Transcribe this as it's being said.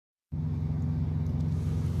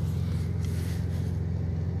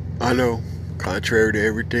I know, contrary to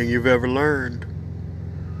everything you've ever learned,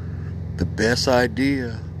 the best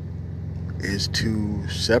idea is to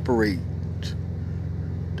separate.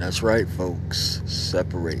 That's right, folks.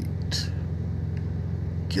 Separate.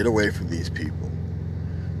 Get away from these people.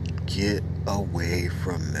 Get away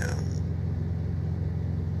from them.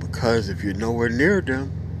 Because if you're nowhere near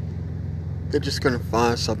them, they're just going to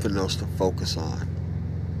find something else to focus on.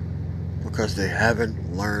 Because they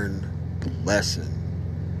haven't learned the lesson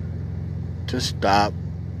to stop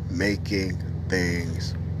making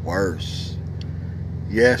things worse.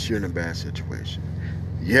 Yes, you're in a bad situation.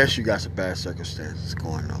 Yes, you got some bad circumstances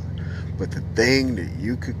going on. But the thing that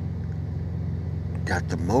you got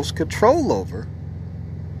the most control over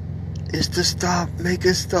is to stop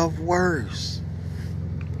making stuff worse.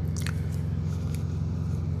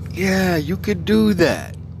 Yeah, you could do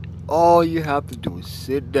that. All you have to do is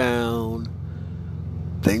sit down,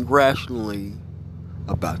 think rationally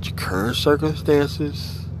about your current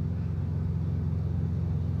circumstances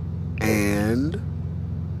and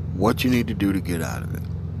what you need to do to get out of it.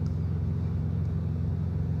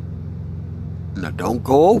 Now, don't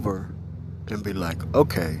go over and be like,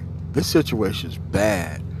 okay, this situation is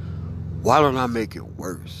bad. Why don't I make it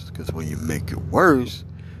worse? Because when you make it worse,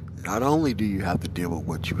 not only do you have to deal with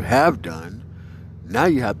what you have done, now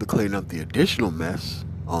you have to clean up the additional mess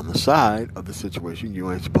on the side of the situation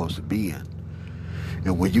you ain't supposed to be in.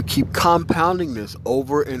 And when you keep compounding this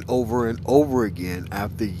over and over and over again,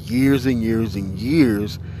 after years and years and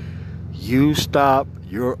years, you stop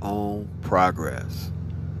your own progress.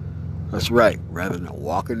 That's right. Rather than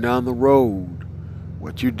walking down the road,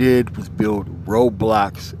 what you did was build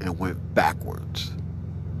roadblocks and went backwards.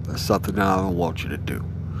 That's something that I don't want you to do.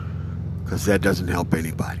 Because that doesn't help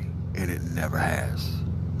anybody. And it never has.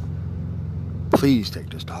 Please take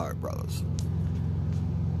this to heart, brothers.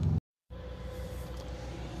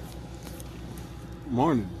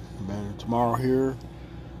 Morning, man. Tomorrow here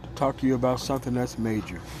to talk to you about something that's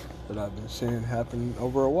major that I've been seeing happen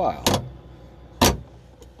over a while.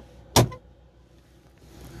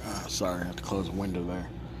 Sorry, I had to close the window there.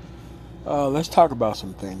 Let's talk about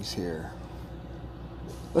some things here.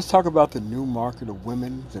 Let's talk about the new market of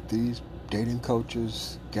women that these dating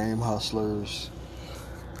coaches, game hustlers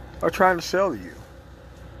are trying to sell you.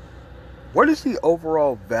 What is the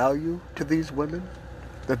overall value to these women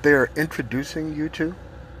that they are introducing you to?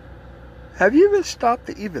 Have you even stopped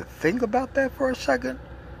to even think about that for a second?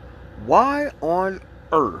 Why on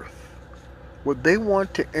earth would they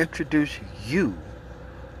want to introduce you,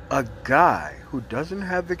 a guy who doesn't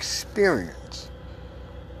have experience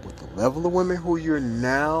with the level of women who you're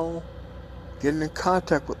now getting in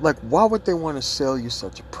contact with? Like, why would they want to sell you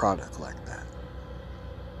such a product like that?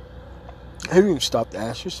 Have you even stopped to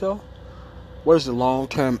ask yourself, what is the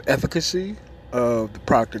long-term efficacy of the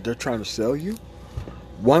product that they're trying to sell you?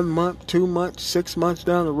 1 month, 2 months, 6 months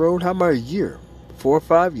down the road? How about a year, 4 or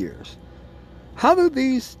 5 years? How do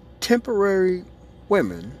these temporary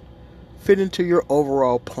women fit into your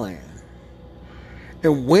overall plan?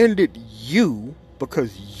 And when did you,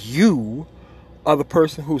 because you are the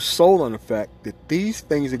person who's sold on the fact that these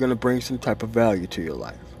things are going to bring some type of value to your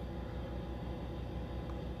life,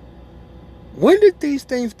 when did these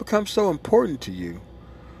things become so important to you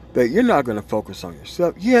that you're not going to focus on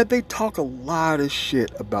yourself? Yeah, they talk a lot of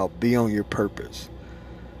shit about be on your purpose.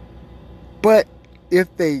 But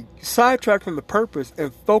if they sidetrack from the purpose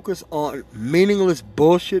and focus on meaningless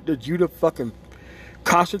bullshit that you to fucking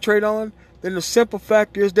concentrate on, then the simple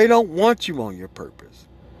fact is they don't want you on your purpose.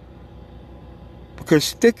 Because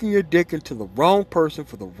sticking your dick into the wrong person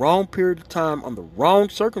for the wrong period of time on the wrong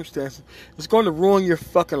circumstances is going to ruin your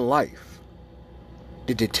fucking life.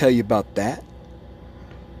 Did they tell you about that?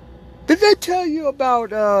 Did they tell you about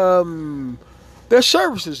their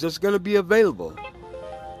services that's going to be available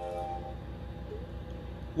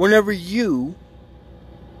whenever you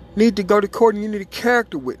need to go to court and you need a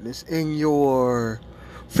character witness in your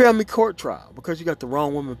family court trial because you got the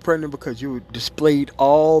wrong woman pregnant, because you displayed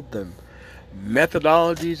all the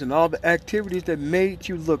methodologies and all the activities that made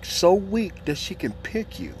you look so weak that she can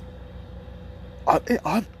pick you? Are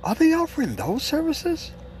they offering those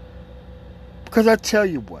services? Because I tell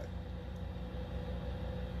you what,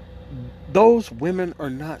 those women are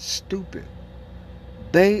not stupid.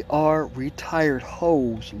 They are retired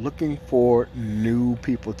hoes looking for new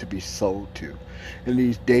people to be sold to. And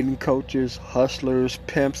these dating coaches, hustlers,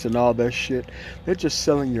 pimps, and all that shit, they're just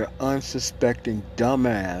selling your unsuspecting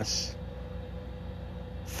dumbass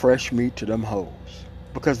fresh meat to them hoes.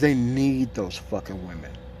 Because they need those fucking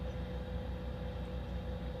women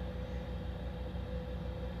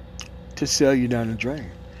to sell you down the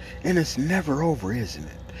drain. And it's never over, isn't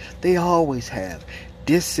it? They always have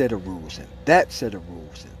this set of rules and that set of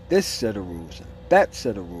rules and this set of rules and that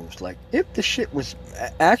set of rules. Like, if the shit was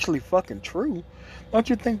actually fucking true, don't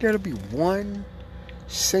you think there'd be one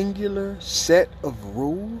singular set of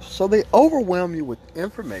rules? So they overwhelm you with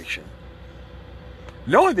information,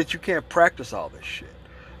 knowing that you can't practice all this shit,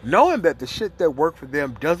 knowing that the shit that worked for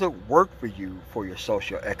them doesn't work for you, for your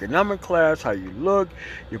socioeconomic class, how you look,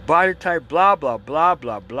 your body type, blah, blah, blah,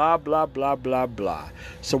 blah, blah, blah, blah, blah, blah.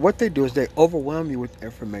 So what they do is they overwhelm you with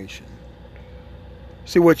information.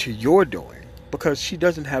 See what you're doing, because she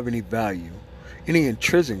doesn't have any value, any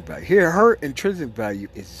intrinsic value. Here, her intrinsic value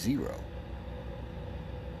is zero.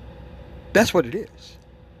 That's what it is.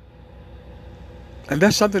 And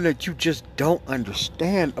that's something that you just don't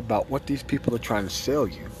understand about what these people are trying to sell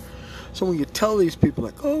you. So when you tell these people,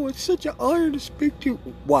 like, oh, it's such an honor to speak to you,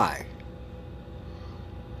 why?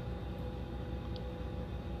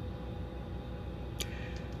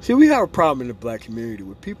 See, we have a problem in the black community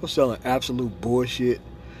with people selling absolute bullshit,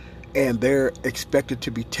 and they're expected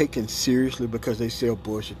to be taken seriously because they sell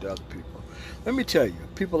bullshit to other people. Let me tell you,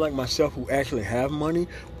 people like myself who actually have money,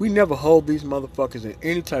 we never hold these motherfuckers in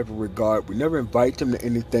any type of regard. We never invite them to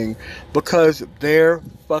anything, because their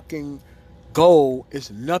fucking goal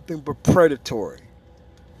is nothing but predatory.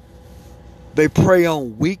 They prey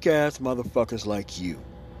on weak ass motherfuckers like you.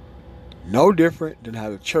 No different than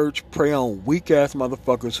how the church prey on weak ass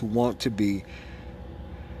motherfuckers who want to be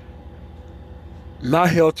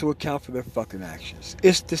not held to account for their fucking actions.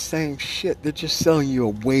 It's the same shit. They're just selling you a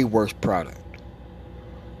way worse product.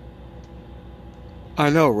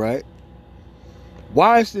 I know, right?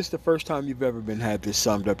 Why is this the first time you've ever had this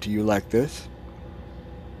summed up to you like this?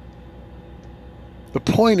 The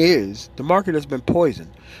point is, the market has been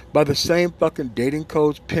poisoned by the same fucking dating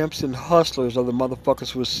codes, pimps, and hustlers of the motherfuckers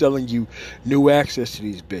who are selling you new access to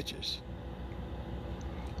these bitches.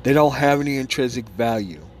 They don't have any intrinsic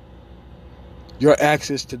value. Your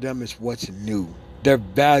access to them is what's new. Their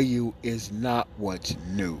value is not what's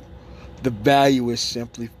new. The value is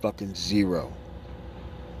simply fucking zero.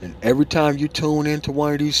 And every time you tune into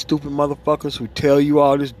one of these stupid motherfuckers who tell you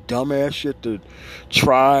all this dumbass shit to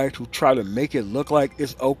try to make it look like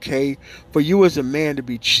it's okay for you as a man to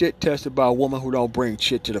be shit tested by a woman who don't bring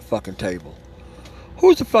shit to the fucking table.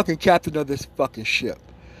 Who's the fucking captain of this fucking ship?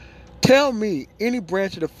 Tell me any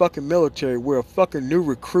branch of the fucking military where a fucking new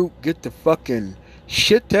recruit get to fucking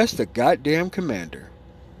shit test the goddamn commander.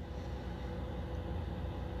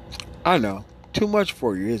 I know. Too much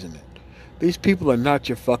for you, isn't it? These people are not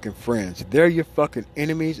your fucking friends. They're your fucking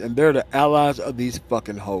enemies, and they're the allies of these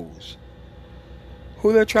fucking hoes.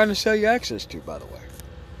 Who they're trying to sell you access to, by the way.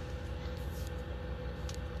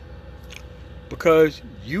 Because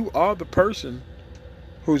you are the person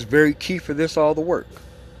who's very key for this all to work.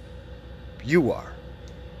 You are.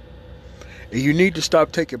 And you need to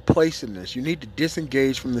stop taking place in this. You need to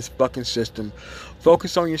disengage from this fucking system.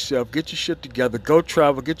 Focus on yourself. Get your shit together. Go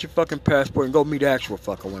travel. Get your fucking passport and go meet actual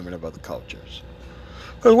fucking women of other cultures.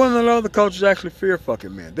 Because women of other cultures actually fear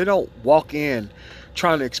fucking men. They don't walk in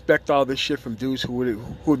trying to expect all this shit from dudes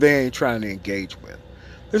who they ain't trying to engage with.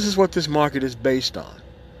 This is what this market is based on.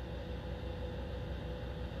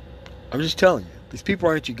 I'm just telling you. These people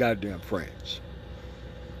aren't your goddamn friends.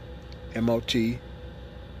 M.O.T.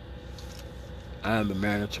 I am the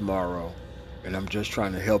man of tomorrow, and I'm just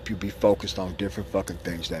trying to help you be focused on different fucking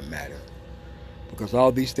things that matter. Because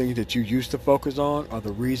all these things that you used to focus on are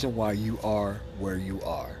the reason why you are where you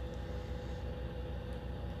are.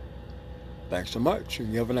 Thanks so much,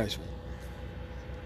 and you have a nice one.